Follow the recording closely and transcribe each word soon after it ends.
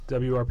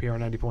WRPR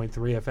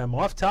 90.3 FM.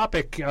 Off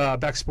topic,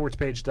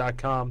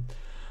 backsportspage.com.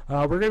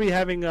 We're going to be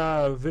having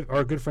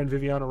our good friend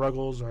Viviana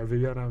Ruggles, or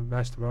Viviana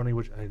Mastrobuoni,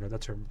 which I know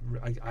that's her.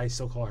 I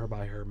still call her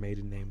by her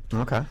maiden name.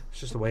 Okay. It's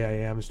just the way I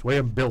am. It's the way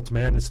I'm built,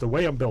 man. It's the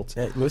way I'm built.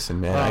 Hey, listen,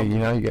 man.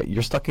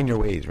 You're stuck in your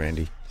ways,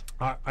 Randy.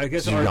 I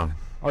guess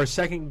our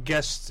second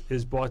guest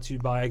is brought to you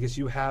by, I guess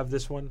you have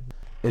this one.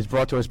 It's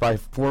brought to us by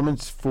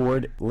Performance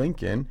Ford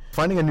Lincoln.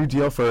 Finding a new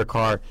deal for a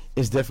car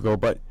is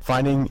difficult, but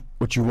finding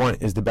what you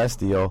want is the best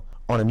deal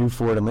on a new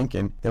Ford and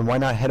Lincoln. Then why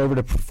not head over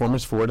to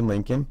Performance Ford and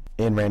Lincoln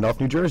in Randolph,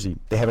 New Jersey?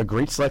 They have a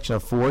great selection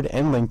of Ford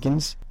and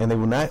Lincolns, and they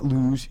will not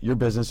lose your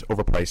business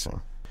over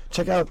pricing.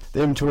 Check out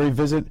the inventory.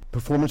 Visit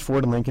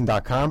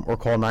performancefordandlincoln.com or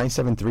call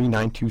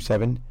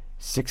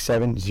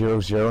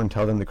 973-927-6700 and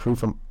tell them the crew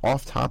from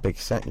Off Topic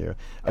sent you.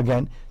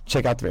 Again,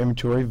 check out their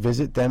inventory.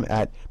 Visit them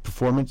at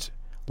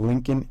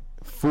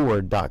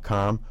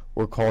performancelincolnford.com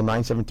or call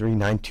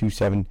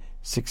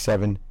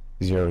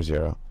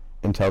 973-927-6700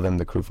 and tell them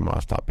the crew from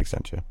Off Topic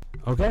sent you.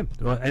 Okay.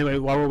 Well, anyway,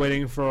 while we're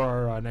waiting for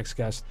our next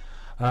guest,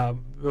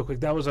 real quick,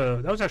 that was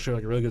actually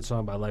like a really good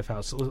song by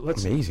Lifehouse. So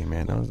amazing,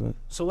 man. That was it.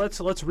 So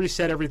let's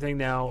reset everything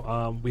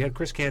now. We had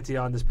Chris Canty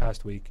on this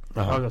past week.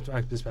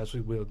 This past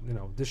week,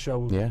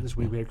 this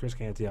week we had Chris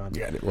Canty on.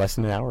 Yeah, less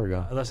than an hour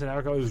ago. It was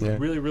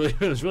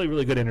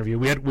really good interview.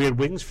 We had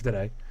wings for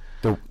today.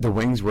 The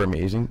wings were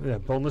amazing. Yeah,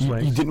 boneless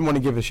wings. You didn't want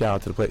to give a shout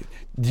out to the place.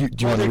 Do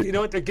you want to? You know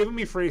what? They're giving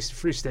me free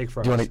steak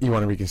fries. You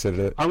want to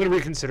reconsider it? I'm going to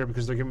reconsider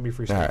because they're giving me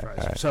free steak fries.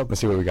 All right. So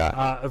let's see what we got.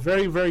 A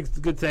very, very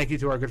good thank you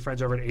to our good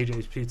friends over at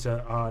AJ's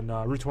Pizza on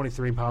Route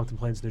 23 in Pompton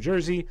Plains, New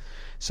Jersey,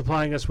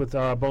 supplying us with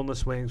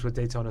boneless wings with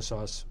Daytona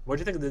sauce. What do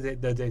you think of the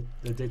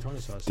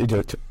Daytona sauce?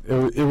 The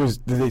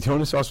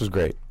Daytona sauce was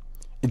great.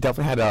 It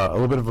definitely had a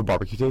little bit of a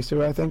barbecue taste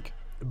to it, I think.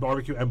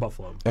 Barbecue and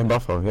buffalo.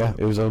 Yeah.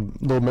 It was a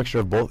little mixture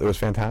of both. It was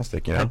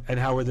fantastic, And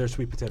how were their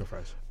sweet potato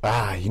fries?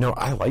 I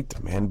liked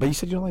them, man. But you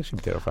said you don't like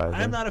sweet potato fries.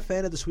 I'm not a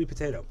fan of the sweet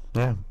potato.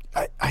 Yeah.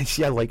 I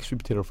like sweet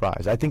potato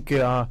fries. I think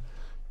a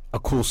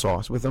cool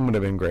sauce with them would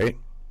have been great.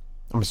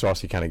 I'm a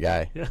saucy kind of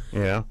guy. Yeah. You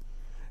know?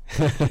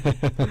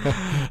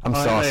 I'm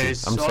saucy. I'm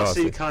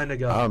saucy kind of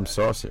guy. I'm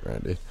saucy,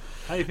 Randy.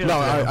 How you feeling? No,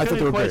 I thought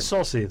they were quite great.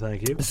 Saucy,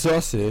 thank you.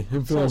 Saucy.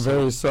 I'm feeling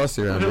very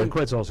saucy, Randy. I'm feeling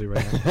quite saucy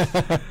right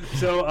now.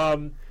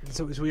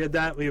 So we had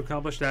that. We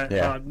accomplished that.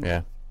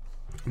 Yeah.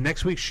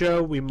 Next week's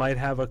show, we might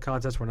have a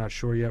contest. We're not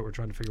sure yet. We're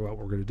trying to figure out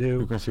what we're going to do.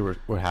 We're going to see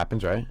what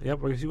happens, right? Yep,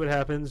 we're going to see what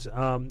happens.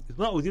 No,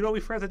 you know what we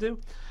forgot to do?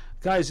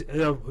 Guys,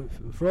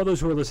 for all those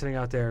who are listening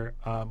out there,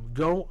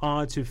 go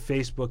on to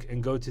Facebook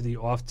and go to the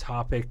Off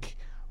Topic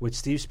with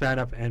Steve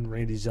Spanup and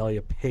Randy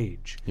Zelia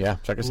page. Yeah,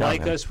 check us out.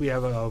 Like us, we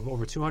have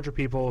over 200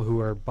 people who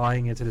are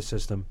buying into the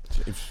system.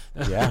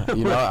 Yeah,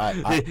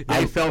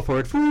 they fell for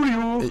it. Fool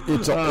you.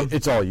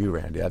 It's all you,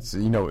 Randy. That's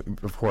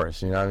of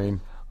course. You know what I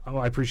mean? Oh,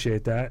 I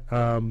appreciate that.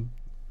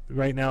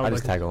 Right now, I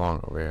just tag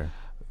along over here.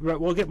 Right,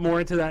 we'll get more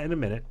into that in a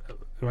minute.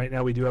 Right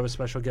now, we do have a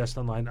special guest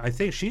online. I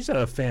think she's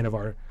a fan of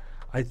our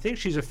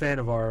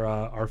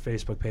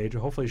Facebook page.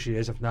 Hopefully, she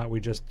is. If not, we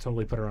just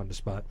totally put her on the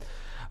spot.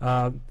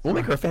 We'll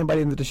make her a fan by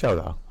the end of the show,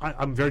 though.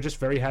 I'm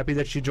very happy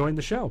that she joined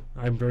the show.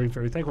 I'm very,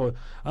 very thankful.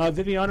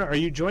 Viviana, are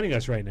you joining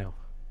us right now?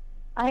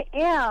 I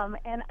am,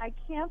 and I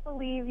can't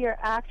believe you're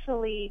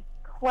actually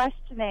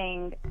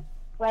questioning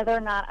whether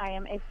or not I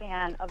am a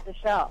fan of the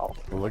show.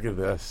 Look at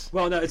this.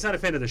 Well, no, it's not a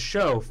fan of the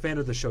show. Fan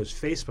of the show's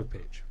Facebook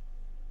page.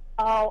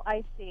 Oh,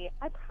 I see.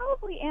 I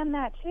probably am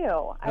that too.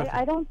 Okay.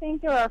 I don't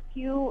think there are a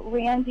few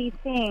Randy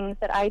things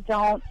that I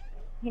don't,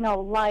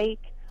 like,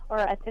 or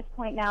at this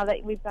point now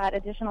that we've got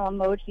additional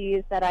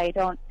emojis that I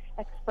don't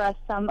express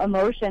some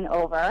emotion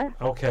over.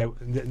 Okay,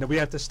 we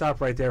have to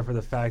stop right there for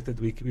the fact that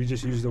we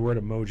just use the word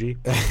emoji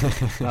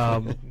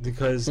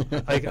because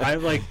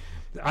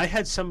I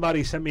had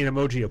somebody send me an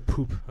emoji of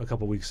poop a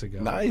couple weeks ago.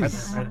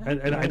 Nice.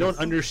 And I don't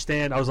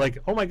understand. I was like,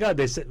 oh my God,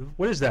 they said,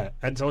 what is that?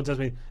 And someone tells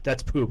me,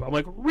 that's poop. I'm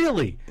like,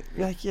 really?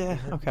 You're like, yeah,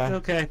 okay.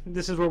 Okay,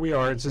 this is where we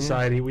are in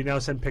society. Yeah. We now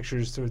send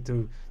pictures to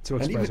express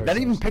ourselves. Not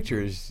even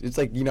pictures. It's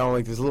like,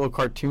 like this little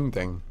cartoon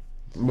thing.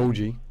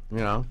 Emoji,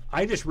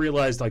 I just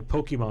realized,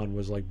 Pokemon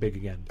was, big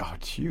again. Oh,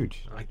 it's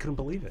huge. I couldn't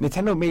believe it.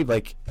 Nintendo made,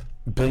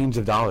 billions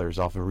of dollars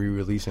off of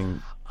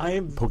re-releasing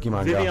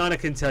Pokemon Viviana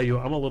Go. Can tell you,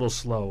 I'm a little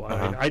slow.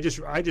 Uh-huh. I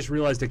just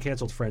realized they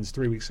canceled Friends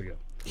 3 weeks ago.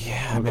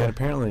 Yeah, man,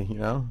 apparently,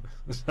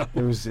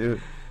 it was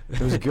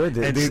good.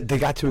 They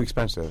got too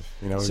expensive.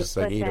 It was just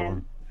 8 of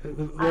them.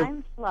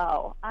 I'm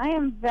slow. I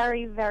am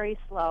very, very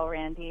slow,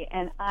 Randy,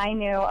 and I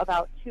knew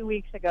about 2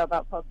 weeks ago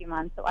about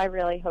Pokemon, so I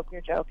really hope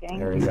you're joking.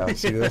 There you go.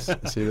 See this?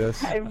 See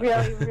this? I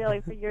really, really,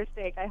 for your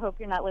sake, I hope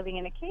you're not living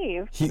in a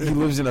cave. He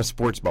lives in a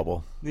sports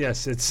bubble.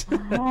 Yes, it's...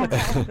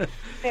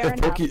 Fair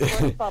enough,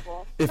 sports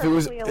bubble. If it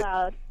was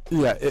allowed.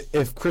 Yeah,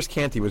 if Chris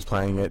Canty was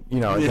playing it,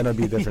 then it'd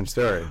be a different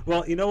story.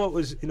 Well,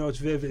 it's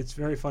Viv, it's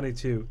very funny,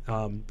 too.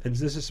 And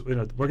this is,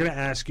 we're going to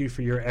ask you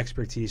for your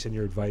expertise and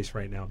your advice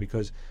right now,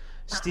 because...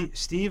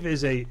 Steve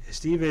is a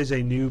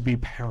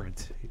newbie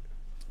parent.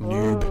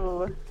 Noob.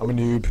 Ooh. I'm a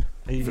noob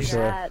for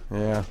sure.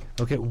 Yeah.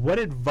 Okay. What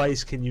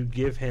advice can you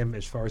give him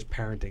as far as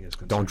parenting is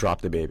concerned? Don't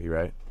drop the baby.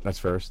 Right. That's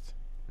first.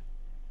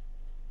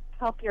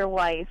 help your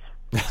wife.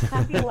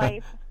 Happy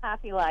life,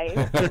 happy life.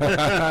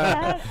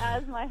 And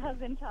as my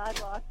husband Todd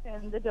walked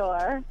in the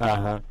door,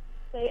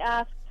 they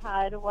asked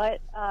Todd, what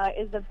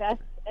is the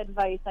best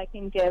advice I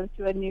can give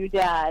to a new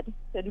dad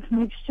to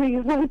make sure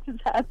your wife is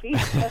happy?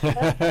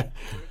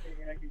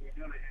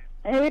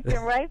 And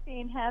you're right,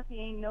 being happy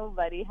ain't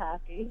nobody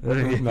happy.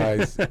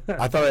 Nice.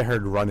 I thought I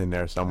heard run in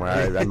there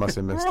somewhere. I must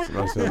have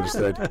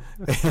misunderstood.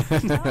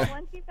 No,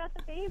 once you've got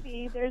the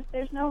baby,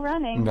 there's no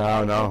running.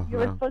 No. You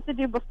were supposed to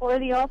do before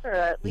the altar, or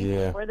at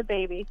least before the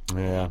baby.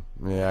 Yeah,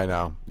 I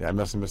know. Yeah, I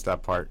must have missed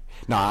that part.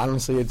 No,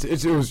 honestly, it's.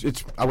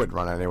 I wouldn't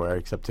run anywhere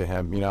except to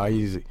him. You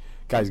know,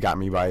 guy's got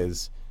me by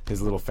his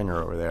little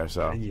finger over there.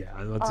 So yeah,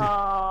 that's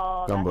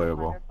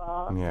unbelievable.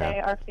 Wonderful. Yeah. They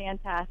are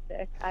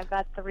fantastic. I've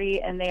got 3,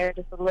 and they are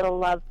just a little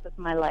loves of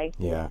my life.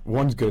 Yeah,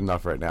 one's good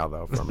enough right now,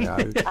 though, for me.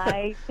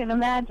 I can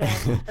imagine.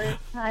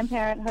 First-time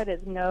parenthood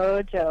is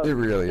no joke. It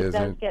really isn't.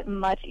 It does get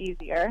much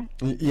easier.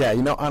 Yeah,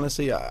 you know,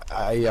 honestly,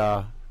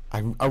 I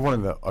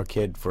wanted a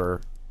kid for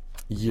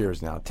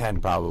years now, 10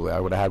 probably. I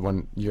would have had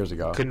one years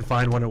ago. Couldn't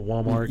find one at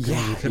Walmart.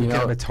 Yeah, couldn't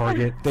get them at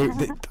Target.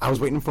 I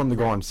was waiting for them to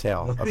go on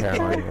sale,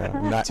 apparently.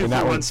 Yeah. And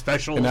that one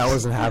special. And that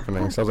wasn't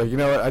happening. So I was like, you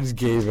know what? I just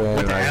gave in.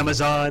 Went to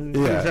Amazon.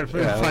 Yeah.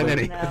 Find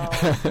any. No.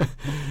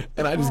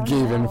 And I just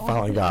gave in and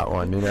finally got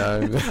one, you know.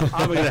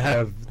 I'm going to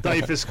have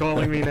Dyfus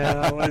calling me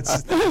now.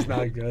 It's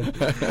not good.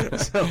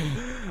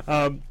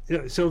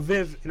 So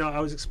Viv, you know,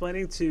 I was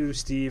explaining to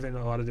Steve and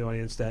a lot of the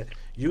audience that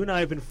you and I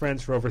have been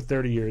friends for over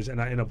 30 years,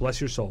 and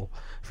bless your soul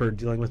for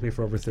dealing with me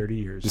for over 30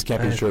 years. This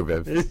can't be true,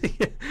 Viv.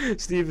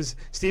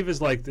 Steve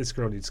is like, this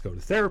girl needs to go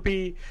to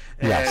therapy.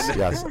 Yes.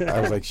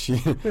 I was like,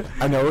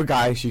 I know a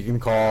guy she can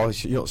call.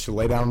 She'll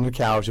lay down on the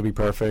couch. She'll be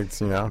perfect,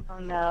 you know. Oh,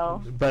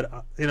 no.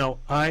 But, you know,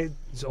 I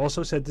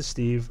also said to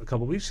Steve a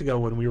couple weeks ago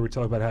when we were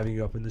talking about having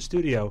you up in the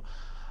studio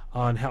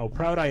on how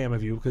proud I am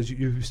of you because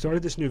you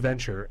started this new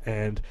venture,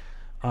 and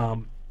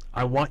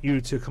I want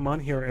you to come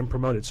on here and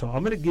promote it. So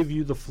I'm going to give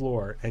you the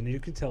floor, and you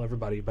can tell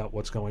everybody about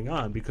what's going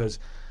on, because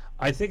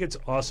I think it's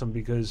awesome.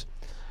 Because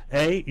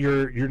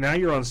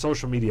you're on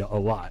social media a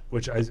lot,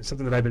 which is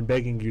something that I've been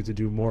begging you to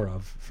do more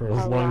of for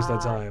as long as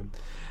that time.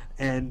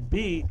 And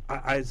B,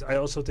 I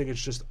also think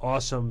it's just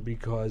awesome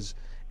because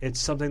it's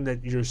something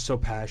that you're so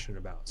passionate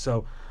about.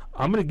 So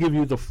I'm going to give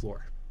you the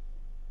floor.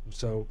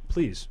 So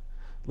please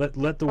let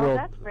the world.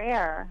 That's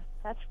rare.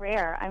 That's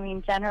rare. I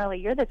mean,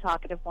 generally, you're the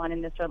talkative one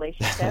in this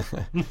relationship.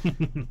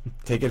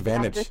 Take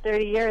advantage. After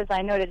 30 years,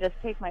 I know to just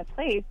take my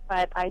place,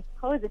 but I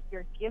suppose if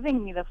you're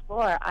giving me the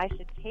floor, I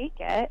should take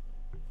it.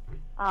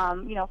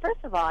 You know, first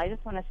of all, I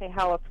just want to say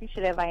how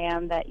appreciative I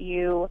am that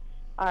you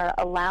are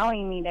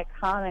allowing me to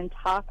come and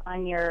talk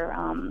on your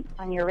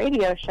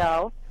radio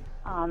show.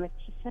 It's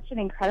just such an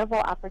incredible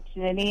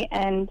opportunity,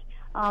 and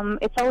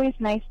it's always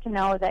nice to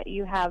know that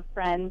you have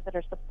friends that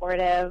are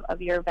supportive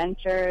of your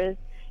ventures,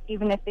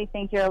 even if they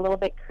think you're a little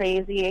bit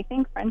crazy. I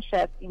think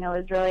friendship, you know,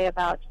 is really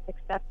about just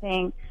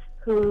accepting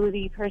who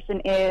the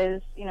person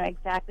is, you know,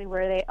 exactly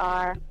where they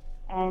are.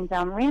 And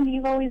Randy,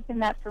 you've always been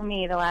that for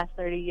me the last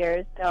 30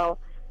 years. So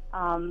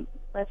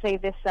let's say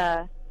this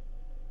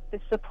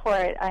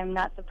support I'm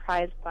not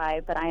surprised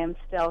by, but I am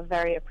still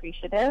very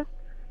appreciative.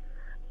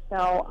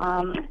 So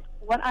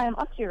what I'm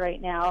up to right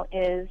now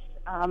is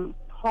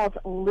called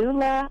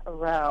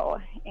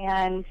LuLaRoe,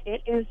 and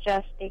it is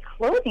just a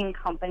clothing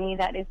company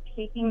that is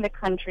taking the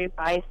country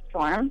by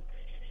storm.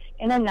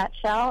 In a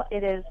nutshell,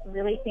 it is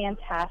really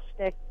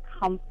fantastic,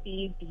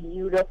 comfy,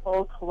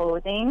 beautiful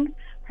clothing,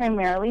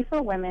 primarily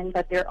for women,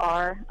 but there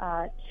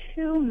are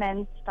 2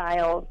 men's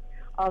styles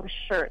of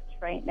shirts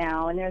right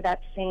now, and they're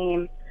that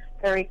same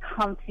very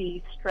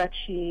comfy,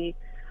 stretchy,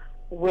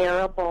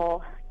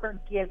 wearable,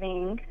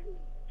 forgiving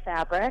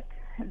fabric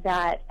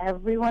that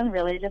everyone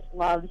really just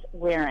loves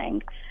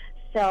wearing.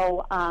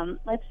 So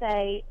let's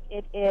say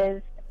it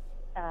is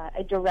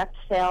a direct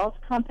sales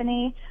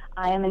company.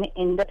 I am an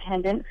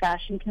independent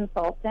fashion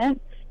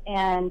consultant,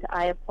 and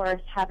I, of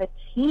course, have a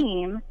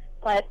team,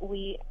 but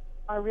we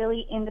are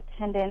really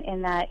independent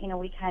in that, you know,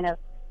 we kind of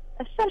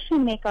essentially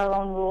make our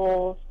own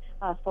rules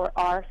for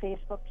our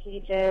Facebook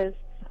pages.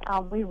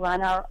 We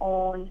run our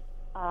own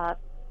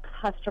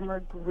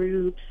customer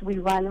groups. We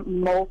run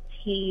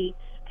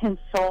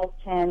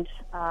multi-consultant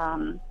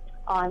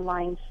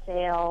online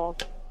sales.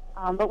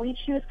 But we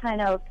choose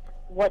kind of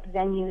what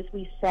venues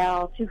we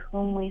sell, to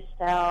whom we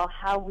sell,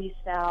 how we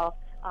sell,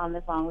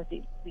 as long as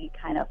we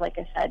kind of, like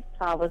I said,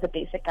 follow the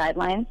basic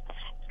guidelines.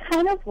 It's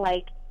kind of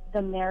like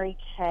the Mary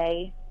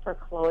Kay for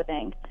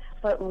clothing,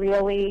 but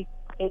really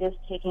it is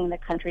taking the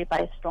country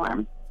by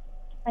storm.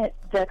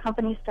 The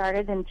company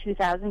started in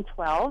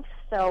 2012,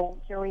 so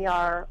here we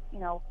are, you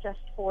know, just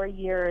 4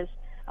 years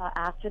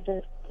after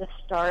the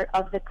start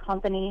of the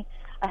company.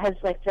 It has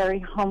like very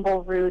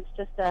humble roots,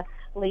 just a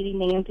lady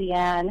named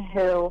Deanne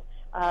who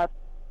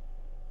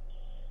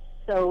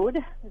sewed,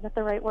 is that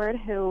the right word,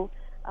 who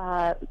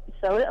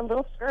sewed a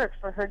little skirt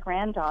for her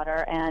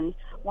granddaughter, and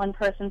one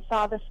person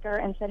saw the skirt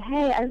and said,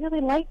 hey, I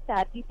really like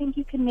that. Do you think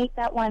you can make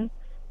that one,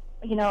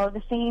 you know,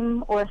 the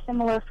same or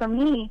similar for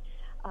me?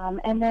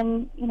 And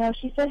then,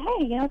 she said,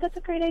 hey, that's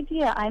a great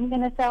idea. I'm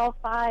going to sell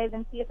 5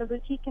 and see if a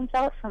boutique can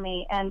sell it for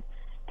me. And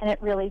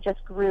it really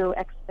just grew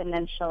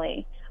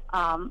exponentially.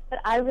 But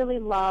I really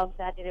love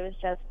that it was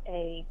just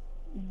a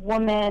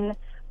woman,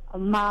 a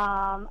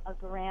mom, a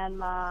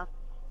grandma,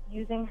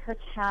 using her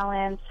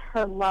talents,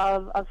 her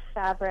love of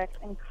fabrics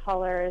and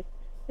colors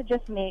to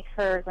just make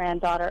her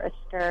granddaughter a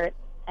skirt,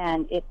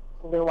 and it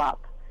blew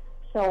up.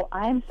 So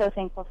I'm so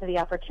thankful for the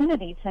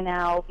opportunity to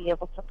now be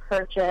able to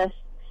purchase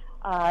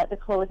the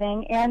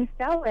clothing and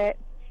sell it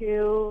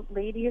to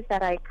ladies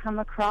that I come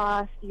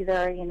across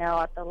either,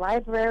 at the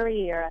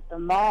library or at the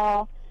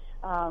mall.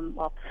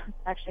 Well,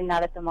 actually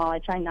not at the mall. I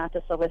try not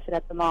to solicit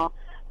at the mall.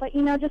 But,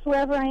 just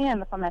wherever I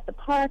am. If I'm at the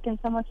park and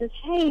someone says,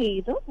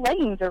 hey, those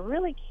leggings are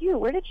really cute.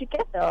 Where did you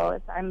get those?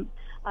 I'm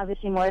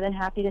obviously more than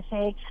happy to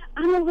say,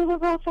 I'm a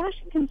LuLaRoe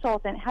fashion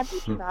consultant. Have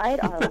you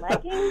tried our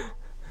leggings?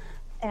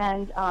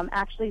 And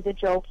actually the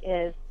joke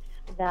is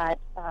that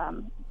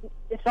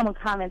if someone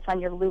comments on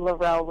your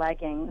LuLaRoe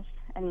leggings,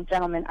 and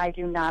gentlemen, I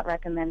do not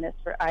recommend this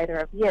for either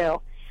of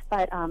you,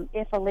 but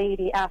if a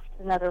lady asks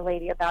another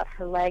lady about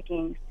her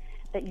leggings,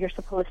 that you're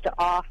supposed to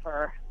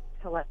offer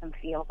to let them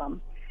feel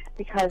them,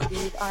 because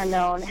these are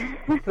known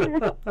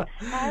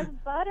as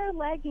butter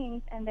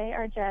leggings, and they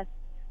are just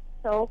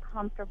so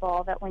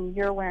comfortable that when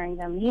you're wearing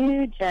them,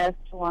 you just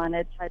want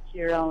to touch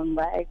your own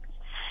legs.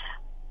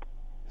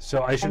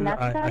 So I should. And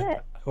that's about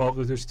it. Well,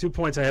 there's 2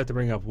 points I have to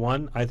bring up.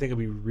 One, I think it'd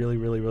be really,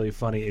 really, really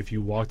funny if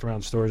you walked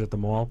around stores at the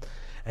mall,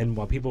 and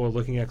while people are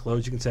looking at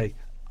clothes, you can say,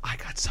 "I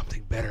got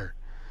something better."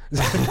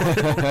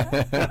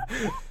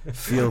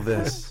 Feel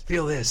this.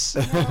 Feel this.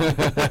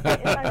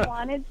 If I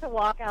wanted to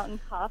walk out in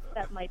cuffs,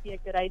 that might be a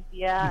good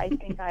idea. I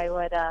think I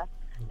would. I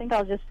think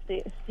I'll just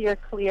steer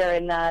clear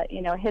and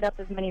hit up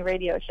as many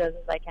radio shows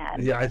as I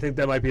can. Yeah, I think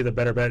that might be the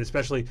better bet,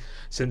 especially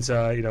since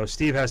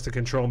Steve has to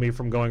control me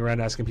from going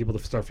around asking people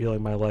to start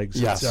feeling my legs.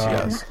 Yes,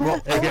 yes.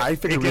 Well,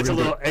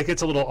 it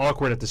gets a little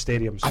awkward at the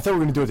stadiums. I thought we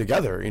were going to do it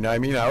together. You know, what I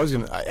mean,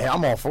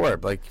 I'm all for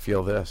it. Like,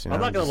 feel this. I'm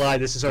not going to lie.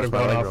 This is sort of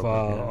going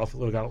off.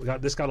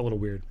 This got a little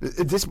weird.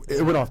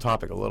 It went off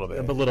topic a little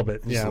bit. A little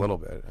bit. Just yeah, a little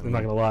bit. I'm not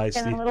going to lie.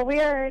 Getting a little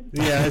weird.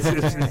 Yeah,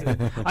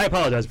 I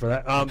apologize for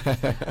that.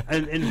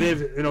 And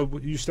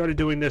Viv, you started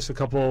doing this a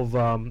couple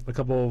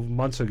of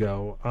months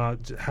ago.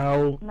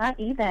 How? Not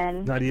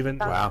even. Wow.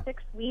 About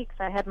 6 weeks.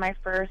 I had my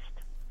first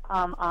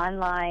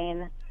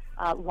online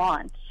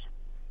launch.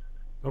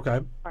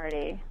 Okay.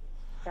 Party.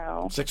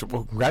 So.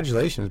 Well,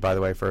 congratulations, by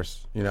the way.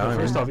 First,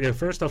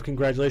 First off,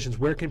 congratulations.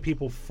 Where can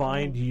people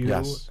find you?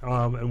 Yes.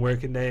 And where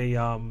can they,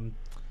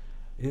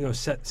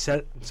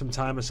 set some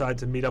time aside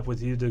to meet up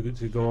with you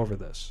to go over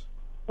this?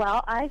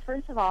 Well, I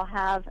first of all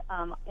have,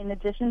 in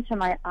addition to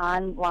my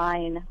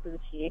online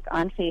boutique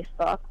on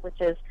Facebook, which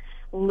is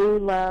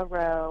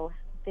LuLaRoe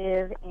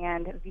Viv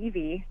and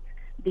Vivi,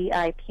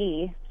 VIP.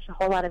 There's a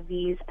whole lot of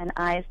V's and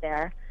I's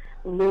there.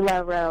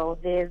 LuLaRoe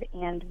Viv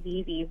and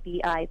Vivi,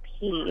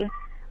 VIP,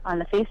 on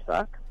the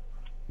Facebook.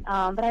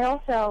 But I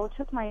also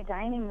took my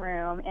dining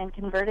room and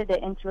converted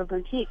it into a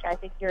boutique. I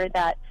figured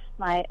that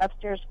my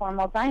upstairs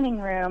formal dining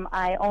room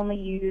I only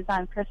use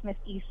on Christmas,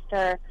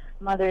 Easter,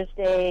 Mother's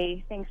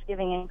Day,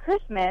 Thanksgiving, and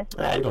Christmas.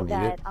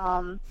 Converting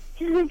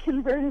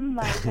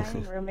my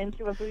dining room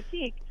into a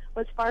boutique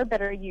was far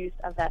better use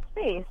of that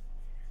space.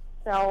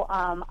 So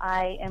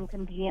I am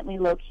conveniently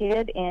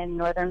located in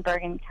northern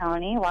Bergen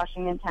County,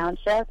 Washington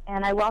Township,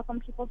 and I welcome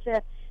people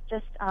to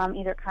just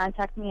either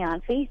contact me on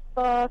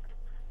Facebook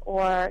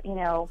or,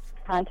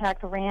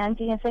 contact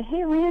Randy and say,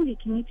 hey, Randy,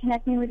 can you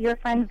connect me with your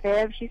friend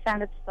Viv? She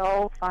sounded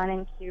so fun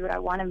and cute. I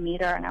want to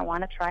meet her and I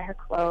want to try her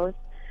clothes.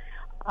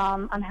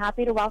 I'm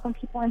happy to welcome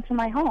people into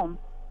my home.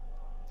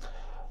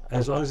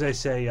 As long as they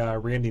say,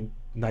 Randy,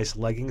 nice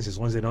leggings, as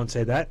long as they don't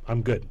say that,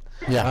 I'm good.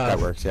 Yeah, that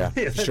works, yeah.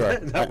 Sure. I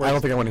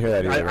don't think I want to hear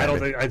that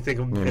either. I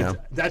think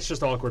that's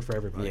just awkward for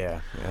everybody.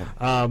 Yeah.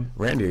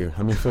 Randy,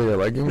 let me feel your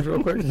leggings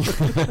real quick.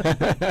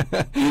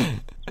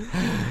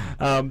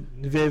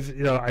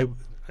 Viv, I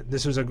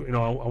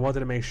wanted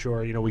to make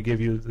sure, we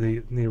give you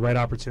the right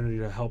opportunity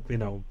to help,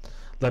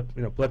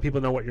 let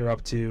people know what you're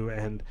up to.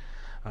 And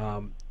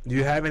do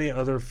you have any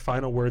other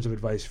final words of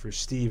advice for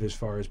Steve as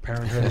far as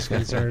parenthood is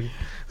concerned?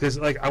 Because,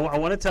 I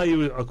want to tell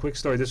you a quick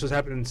story. This was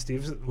happening.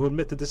 Steve will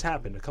admit that this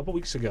happened a couple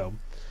weeks ago.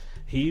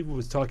 He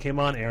came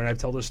on air, and I've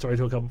told this story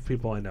to a couple of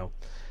people I know.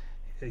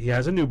 He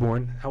has a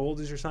newborn. How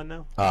old is your son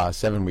now?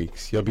 7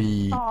 weeks. He'll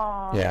be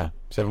 7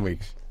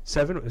 weeks.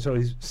 So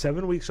he's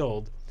 7 weeks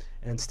old,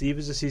 and Steve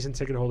is a season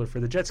ticket holder for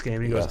the Jets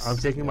game. He goes, I'm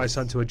taking my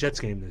son to a Jets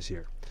game this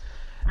year.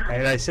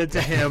 And I said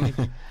to him,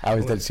 I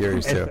was dead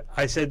serious too.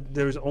 I said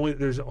there's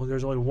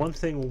only one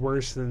thing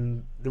worse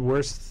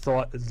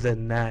thought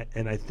than that,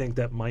 and I think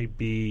that might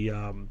be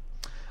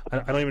I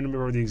don't even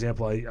remember the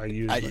example I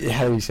used.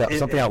 How do you say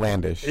something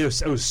outlandish?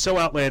 It was so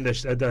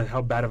outlandish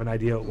how bad of an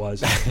idea it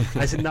was.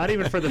 I said not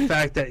even for the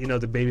fact that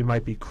the baby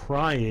might be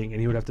crying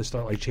and he would have to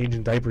start like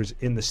changing diapers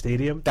in the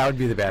stadium. That would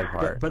be the bad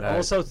part. But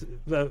also,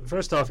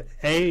 first off,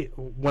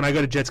 when I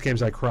go to Jets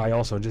games, I cry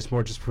also, and just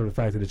for the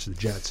fact that it's the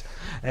Jets,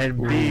 and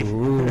B,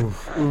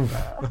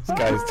 this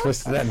guy's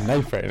twisting that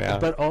knife right now.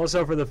 But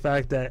also for the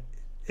fact that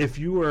if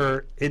you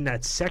were in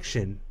that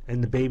section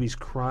and the baby's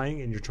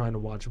crying and you're trying to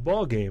watch a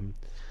ball game,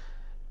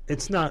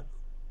 it's not,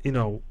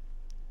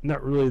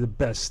 not really the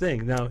best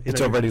thing. Now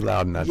it's already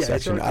loud in that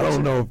section. I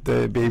don't know if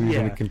the baby's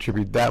going to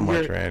contribute that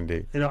much,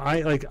 Randy. We're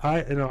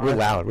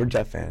loud. We're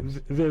Jet fans.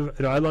 Viv,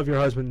 I love your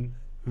husband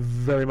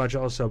very much,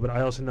 also, but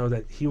I also know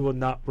that he will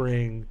not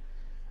bring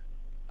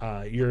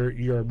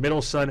your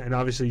middle son and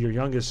obviously your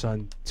youngest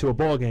son to a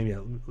ball game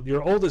yet.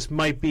 Your oldest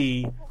might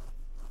be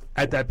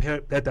at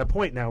that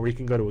point now where he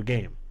can go to a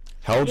game.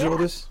 How old's your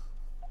oldest?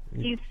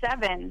 He's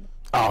 7.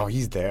 Oh,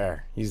 he's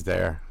there. He's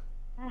there.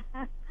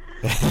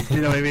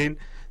 You know what I mean?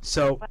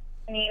 So,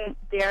 I mean,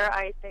 dare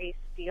I say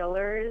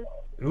Steelers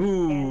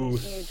in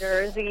New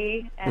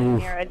Jersey,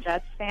 and you're a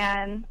Jets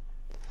fan.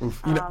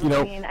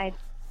 I mean, I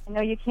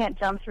know you can't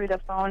jump through the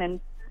phone and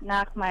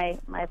knock my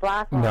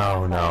block off.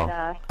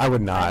 No. I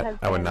would not.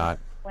 I would not.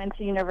 Went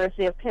to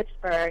University of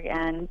Pittsburgh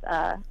and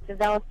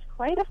developed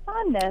quite a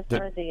fondness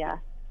for the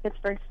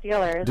Pittsburgh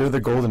Steelers. They're the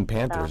Golden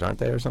Panthers, aren't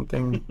they, or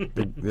something?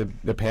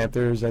 the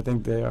Panthers, I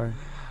think they are.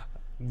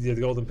 Yeah,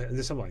 the Golden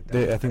Panthers, something like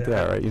that. I think they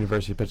are, right?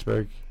 University of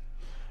Pittsburgh.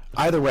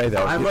 Either way,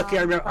 though. I'm lucky.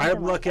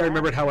 I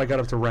remembered how I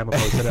got up to Ramapo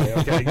today.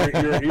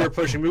 Okay, you're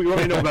pushing me. You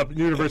want me to know about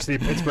University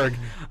of Pittsburgh?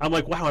 I'm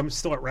like, wow, I'm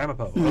still at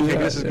Ramapo. Okay,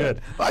 this is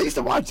good. Well, I used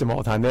to watch them all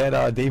the time. They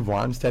had Dave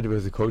Wanstead, who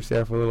was the coach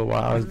there for a little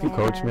while. He was a good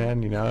coach,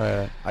 man.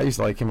 I used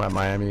to like him at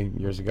Miami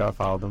years ago. I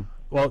followed him.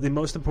 Well, the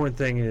most important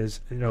thing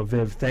is,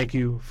 Viv, thank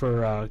you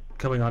for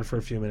coming on for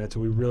a few minutes.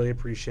 We really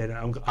appreciate it.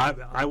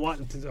 I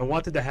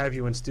wanted to have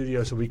you in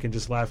studio so we can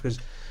just laugh, because,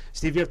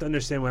 Steve, you have to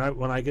understand,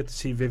 when I get to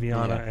see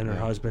Viviana and her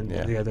husband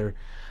together,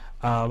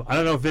 I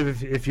don't know,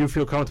 Viv, if you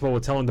feel comfortable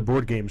with telling the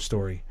board game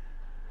story,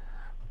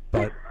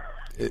 but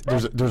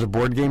there's a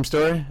board game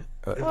story.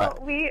 Well,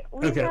 we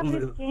have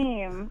this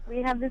game.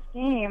 We have this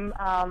game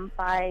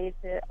by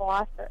the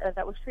author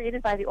that was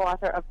created by the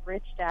author of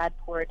Rich Dad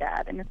Poor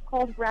Dad, and it's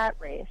called Rat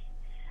Race.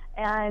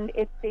 And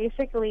it's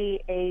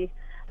basically a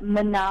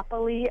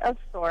monopoly of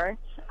sorts,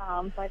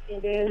 but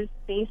it is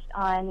based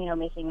on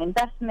making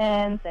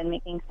investments and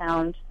making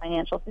sound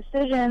financial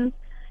decisions.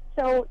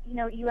 So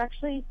you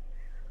actually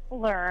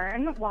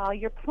learn while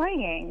you're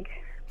playing.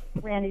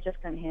 Randy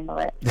just couldn't handle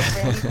it.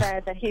 Randy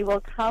said that he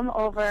will come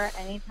over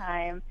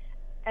anytime,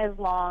 as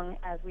long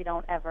as we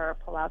don't ever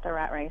pull out the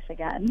Rat Race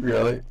again.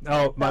 Really?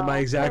 Oh, my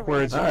exact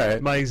words. All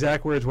right. My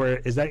exact words were,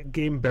 "Is that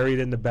game buried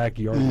in the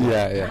backyard?"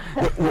 Yeah.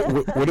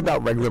 What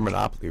about regular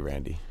Monopoly,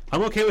 Randy?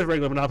 I'm okay with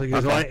regular Monopoly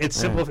because it's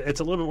simple. It's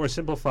a little bit more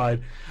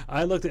simplified.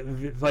 I looked at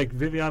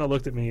Viviana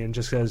looked at me and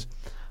just says,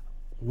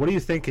 "What are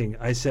you thinking?"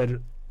 I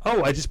said,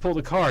 "Oh, I just pulled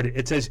a card.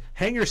 It says,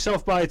 hang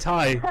yourself by a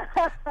tie,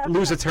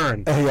 lose a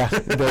turn." Yeah,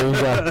 there you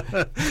go.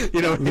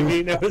 You know what I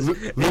mean?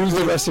 Lose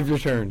the rest of your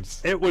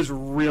turns. It was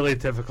really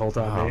difficult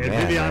on me. And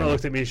Viviana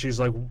looked at me. She's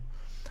like,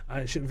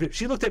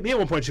 she looked at me at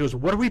one point. She goes,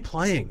 "What are we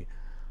playing?"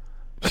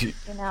 She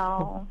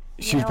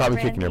was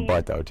probably kicking her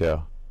butt, though,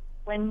 too.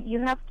 When you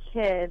have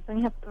kids, when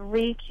you have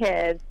 3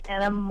 kids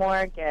and a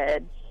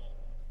mortgage,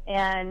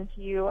 and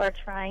you are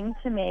trying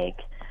to make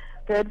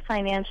good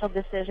financial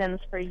decisions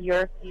for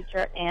your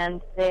future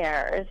and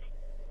theirs,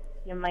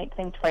 you might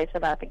think twice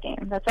about the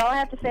game. That's all I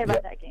have to say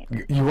about that game.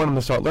 You want them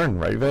to start learning,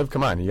 right, Viv?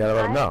 Come on, you gotta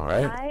let them know,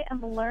 right? I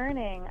am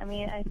learning. I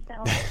mean, I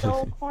sound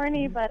so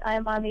corny, but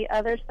I'm on the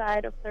other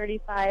side of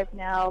 35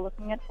 now,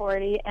 looking at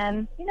 40,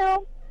 and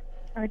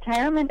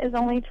retirement is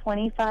only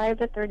 25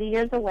 to 30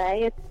 years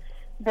away. It's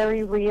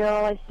very real.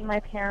 I see my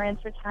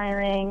parents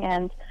retiring,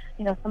 and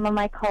some of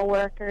my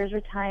coworkers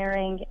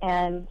retiring,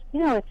 and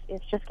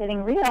it's just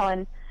getting real.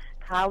 And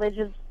college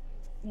is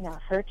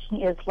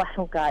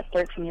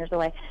 13 years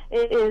away.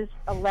 It is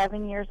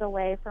 11 years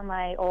away for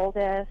my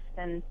oldest,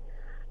 and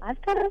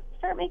I've got to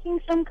start making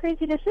some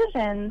crazy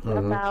decisions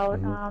about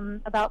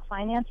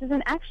finances.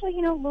 And actually,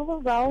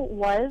 LuLaRoe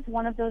was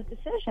one of those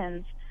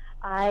decisions.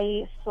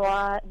 I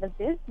saw the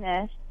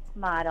business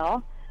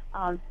model,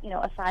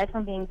 aside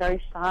from being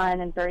very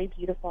fun and very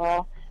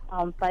beautiful,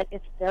 but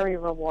it's very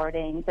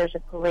rewarding. There's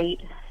a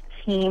great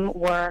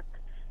teamwork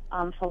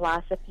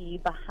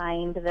philosophy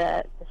behind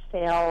the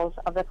sales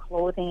of the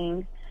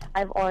clothing.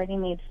 I've already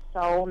made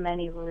so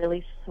many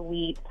really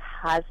sweet,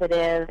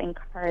 positive,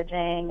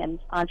 encouraging, and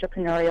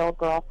entrepreneurial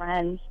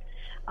girlfriends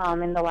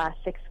in the last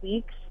 6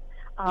 weeks.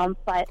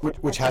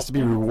 Which has to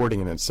be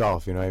rewarding in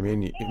itself, you know what I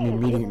mean? Meeting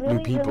really, new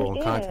people really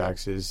and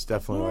contacts is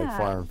definitely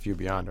far and few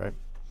beyond, right?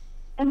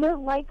 And they're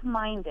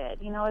like-minded.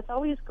 You know, it's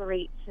always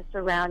great to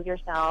surround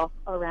yourself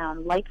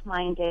around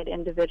like-minded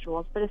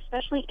individuals, but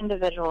especially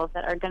individuals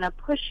that are going to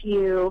push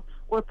you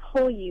or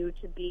pull you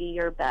to be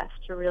your best,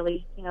 to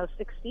really, you know,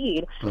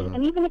 succeed.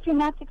 And even if you're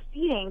not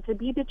succeeding, to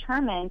be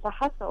determined, to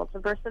hustle, to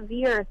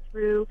persevere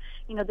through,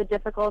 you know, the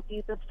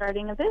difficulties of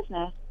starting a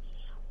business.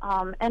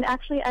 And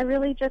actually, I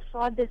really just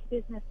saw this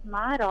business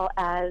model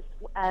as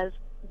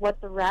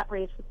what the rat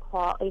race would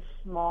call a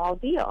small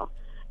deal.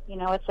 You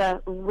know, it's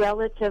a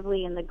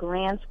relatively, in the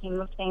grand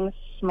scheme of things,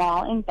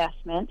 small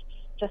investment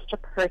just to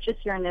purchase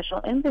your initial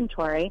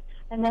inventory,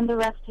 and then the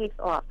rest takes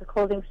off. The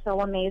clothing's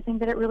so amazing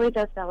that it really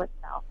does sell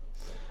itself.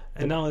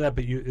 And not only that,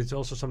 but it's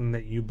also something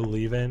that you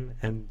believe in,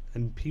 and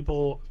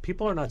people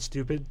are not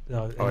stupid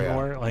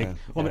anymore.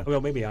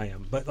 Well, maybe I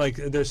am, but like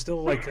there's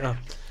still like,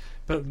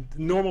 but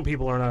normal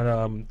people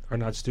are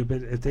not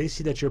stupid. If they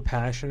see that you're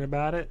passionate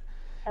about it,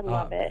 I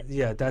love it.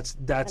 Yeah, that's.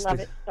 I love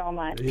it so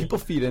much. People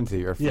feed into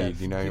your feed. Yeah,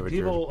 you know,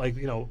 people like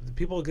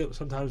people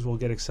sometimes will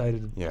get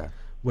excited. Yeah.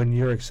 When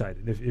you're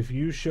excited, if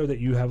you show that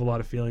you have a lot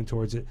of feeling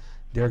towards it,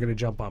 they're going to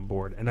jump on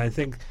board. And I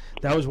think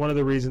that was one of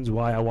the reasons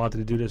why I wanted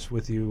to do this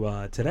with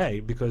you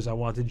today, because I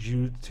wanted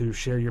you to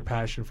share your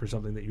passion for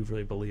something that you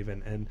really believe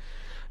in. And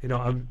you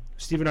know,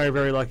 Steve and I are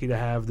very lucky to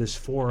have this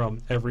forum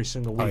every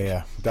single week. Oh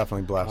yeah,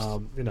 definitely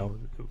blessed. You know,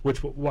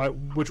 which by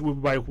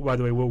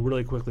the way, we'll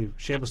really quickly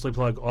shamelessly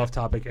plug Off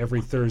Topic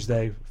every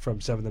Thursday from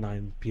 7 to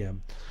 9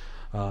 p.m.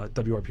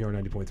 WRPR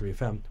 90.3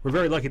 FM. We're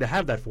very lucky to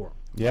have that forum.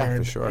 Yeah,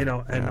 and, for sure. You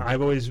know, and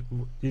I've always,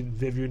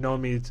 if you know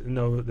me,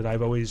 know that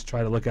I've always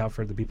tried to look out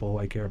for the people who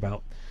I care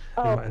about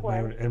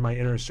in my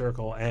inner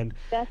circle. And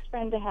best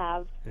friend to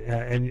have.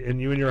 And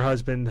you and your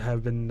husband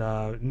have been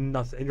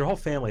nothing, and your whole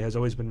family has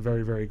always been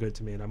very, very good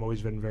to me, and I've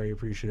always been very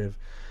appreciative.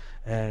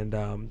 And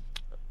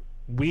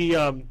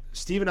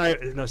Steve and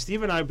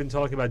I have been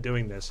talking about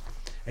doing this,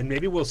 and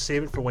maybe we'll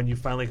save it for when you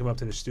finally come up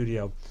to the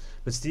studio.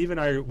 But Steve and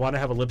I want to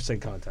have a lip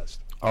sync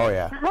contest. Oh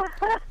yeah.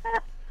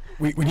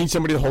 We need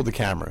somebody to hold the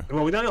camera.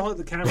 Well, we don't hold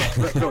the camera.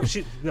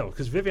 No,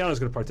 because Viviana's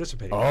going to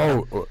participate.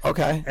 Oh,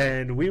 okay.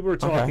 And we were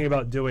talking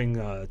about doing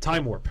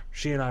Time Warp.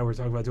 She and I were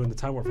talking about doing the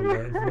Time Warp from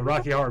the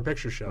Rocky Horror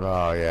Picture Show.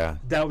 Oh yeah.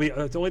 That would be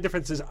the only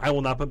difference is I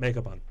will not put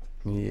makeup on.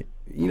 You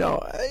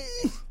know,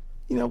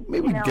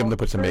 maybe we can get him to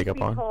put some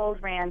makeup on.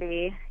 Told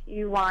Randy,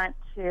 you want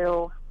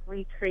to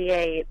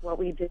recreate what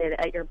we did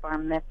at your bar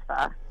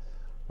mitzvah.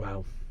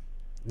 Wow.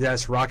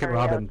 Yes, Rockin'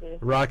 Robin.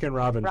 Rockin'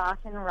 Robin.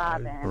 Rockin'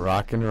 Robin.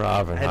 Rockin'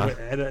 Robin, huh?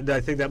 And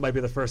I think that might be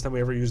the first time we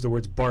ever used the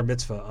words bar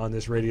mitzvah on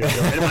this radio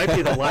show. And it might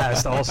be the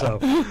last also.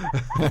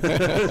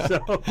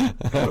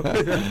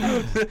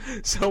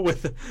 so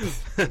with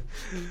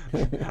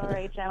All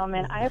right,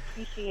 gentlemen. I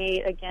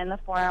appreciate, again, the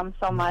forum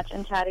so much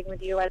and chatting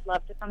with you. I'd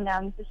love to come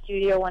down to the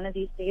studio one of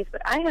these days,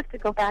 but I have to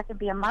go back and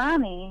be a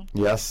mommy.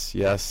 Yes.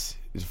 It's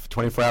a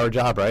 24-hour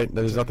job, right?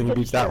 There's nothing that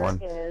beats that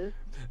one.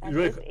 At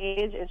this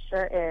age, it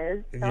sure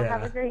is. So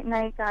have a great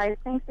night, guys.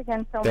 Thanks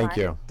again so much. Thank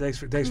you. Thanks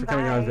for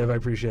coming on, Viv. I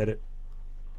appreciate it.